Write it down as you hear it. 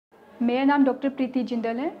मेरा नाम डॉक्टर प्रीति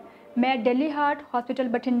जिंदल है। मैं दिल्ली हार्ट हॉस्पिटल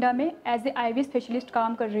बठिंडा में एज ए आईवी स्पेशलिस्ट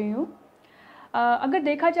काम कर रही हूँ। अगर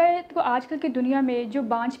देखा जाए तो आजकल की दुनिया में जो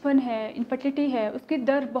बांझपन है, इनफर्टिलिटी है, उसकी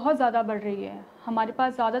दर बहुत ज़्यादा बढ़ रही है। हमारे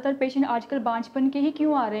पास ज़्यादातर पेशेंट आजकल बांझपन के ही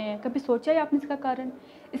क्यों आ रहे हैं? कभी सोचा है आपने इसका कारण?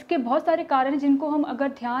 इसके बहुत सारे कारण हैं जिनको हम अगर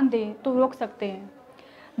ध्यान दें तो रोक सकते हैं।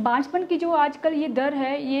 बांझपन की जो आजकल ये दर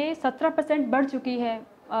है, ये 17% बढ़ चुकी है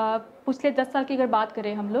पिछले 10 साल की अगर बात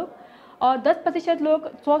करें हम लोग, और 10% लोग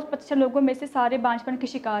 100% लोगों में से सारे बांझपन के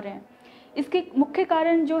शिकार हैं। इसके मुख्य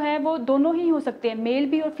कारण जो है वो दोनों ही हो सकते हैं, मेल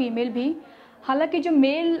भी और फीमेल भी। हालांकि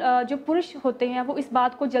जो पुरुष होते हैं वो इस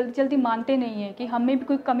बात को जल्दी जल्दी मानते नहीं हैं कि हमें भी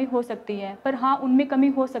कोई कमी हो सकती है, पर हाँ, उनमें कमी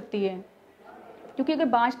हो सकती है। क्योंकि अगर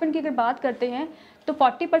बांझपन की अगर बात करते हैं तो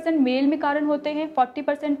 40% मेल में कारण होते हैं,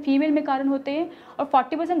 40% फीमेल में कारण होते हैं और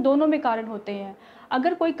 40% दोनों में कारण होते हैं।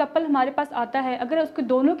 अगर कोई कपल हमारे पास आता है, अगर उसके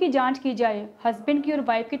दोनों की जांच की जाए, हस्बैंड की और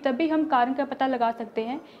वाइफ की, तभी हम कारण का पता लगा सकते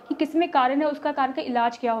हैं कि किस में कारण है, उसका कारण का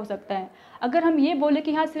इलाज क्या हो सकता है। अगर हम ये बोले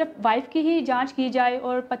कि हाँ सिर्फ वाइफ की ही जाँच की जाए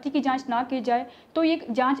और पति की जाँच ना की जाए तो ये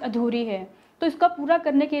जाँच अधूरी है। तो इसका पूरा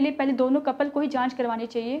करने के लिए पहले दोनों कपल को ही जांच करवानी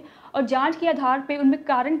चाहिए और जांच के आधार पे उनमें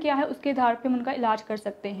कारण क्या है उसके आधार पे हम उनका इलाज कर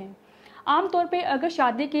सकते हैं। आमतौर पे अगर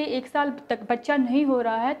शादी के 1 साल तक बच्चा नहीं हो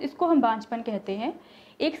रहा है तो इसको हम बांझपन कहते हैं।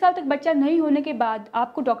 1 साल तक बच्चा नहीं होने के बाद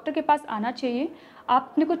आपको डॉक्टर के पास आना चाहिए। आप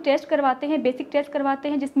अपने कुछ टेस्ट करवाते हैं, बेसिक टेस्ट करवाते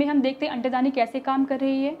हैं, जिसमें हम देखते हैं अंडेदानी कैसे काम कर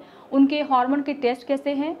रही है, उनके हार्मोन के टेस्ट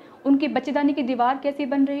कैसे हैं, उनकी बच्चेदानी की दीवार कैसी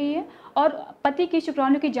बन रही है और पति की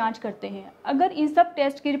शुक्राणु की जांच करते हैं। अगर इन सब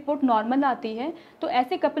टेस्ट की रिपोर्ट नॉर्मल आती है तो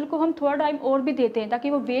ऐसे कपल को हम थोड़ा टाइम और भी देते हैं ताकि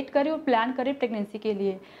वो वेट करे और प्लान करे प्रेगनेंसी के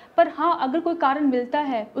लिए। पर हाँ, अगर कोई कारण मिलता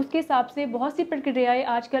है उसके हिसाब से बहुत सी प्रक्रियाएँ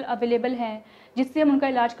आजकल अवेलेबल हैं जिससे हम उनका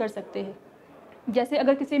इलाज कर सकते हैं। जैसे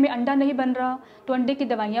अगर किसी में अंडा नहीं बन रहा तो अंडे की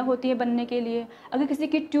दवाइयाँ होती हैं बनने के लिए। अगर किसी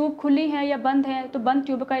की ट्यूब खुली है या बंद है तो बंद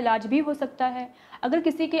ट्यूब का इलाज भी हो सकता है। अगर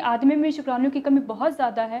किसी के आदमी में शुक्राणु की कमी बहुत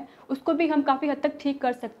ज़्यादा है उसको भी हम काफ़ी हद तक ठीक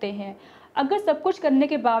कर सकते हैं। अगर सब कुछ करने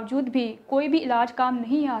के बावजूद भी कोई भी इलाज काम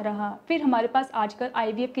नहीं आ रहा, फिर हमारे पास आजकल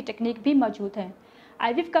आईवीएफ की टेक्निक भी मौजूद है।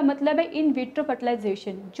 आईवीएफ का मतलब है इन विट्रो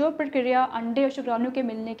फर्टिलाइजेशन। जो प्रक्रिया अंडे और शुक्राणु के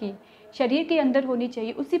मिलने की शरीर के अंदर होनी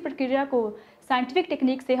चाहिए, उसी प्रक्रिया को साइंटिफिक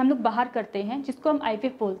टेक्निक से हम लोग बाहर करते हैं, जिसको हम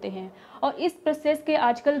आईवीएफ बोलते हैं। और इस प्रोसेस के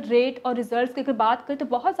आजकल रेट और रिजल्ट्स की अगर बात करें तो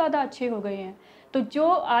बहुत ज़्यादा अच्छे हो गए हैं। तो जो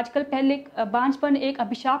आजकल पहले बांझपन एक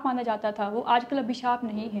अभिशाप माना जाता था, वो आजकल अभिशाप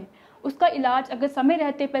नहीं है। उसका इलाज अगर समय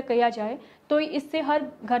रहते पर किया जाए तो इससे हर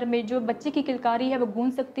घर में जो बच्चे की किलकारी है वो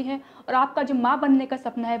गूंज सकती है और आपका जो माँ बनने का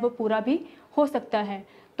सपना है वो पूरा भी हो सकता है।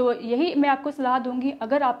 तो यही मैं आपको सलाह दूंगी,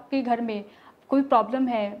 अगर आपके घर में कोई प्रॉब्लम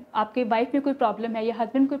है, आपके वाइफ में कोई प्रॉब्लम है या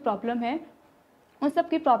हस्बैंड कोई प्रॉब्लम है, उन सब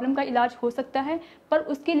की प्रॉब्लम का इलाज हो सकता है। पर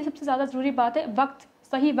उसके लिए सबसे ज़्यादा ज़रूरी बात है वक्त।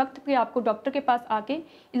 सही वक्त पे आपको डॉक्टर के पास आके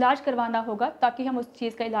इलाज करवाना होगा ताकि हम उस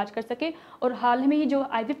चीज़ का इलाज कर सकें। और हाल में ही जो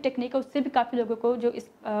आईवीएफ टेक्निक है उससे भी काफ़ी लोगों को जो इस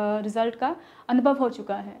रिज़ल्ट का अनुभव हो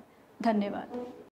चुका है। धन्यवाद।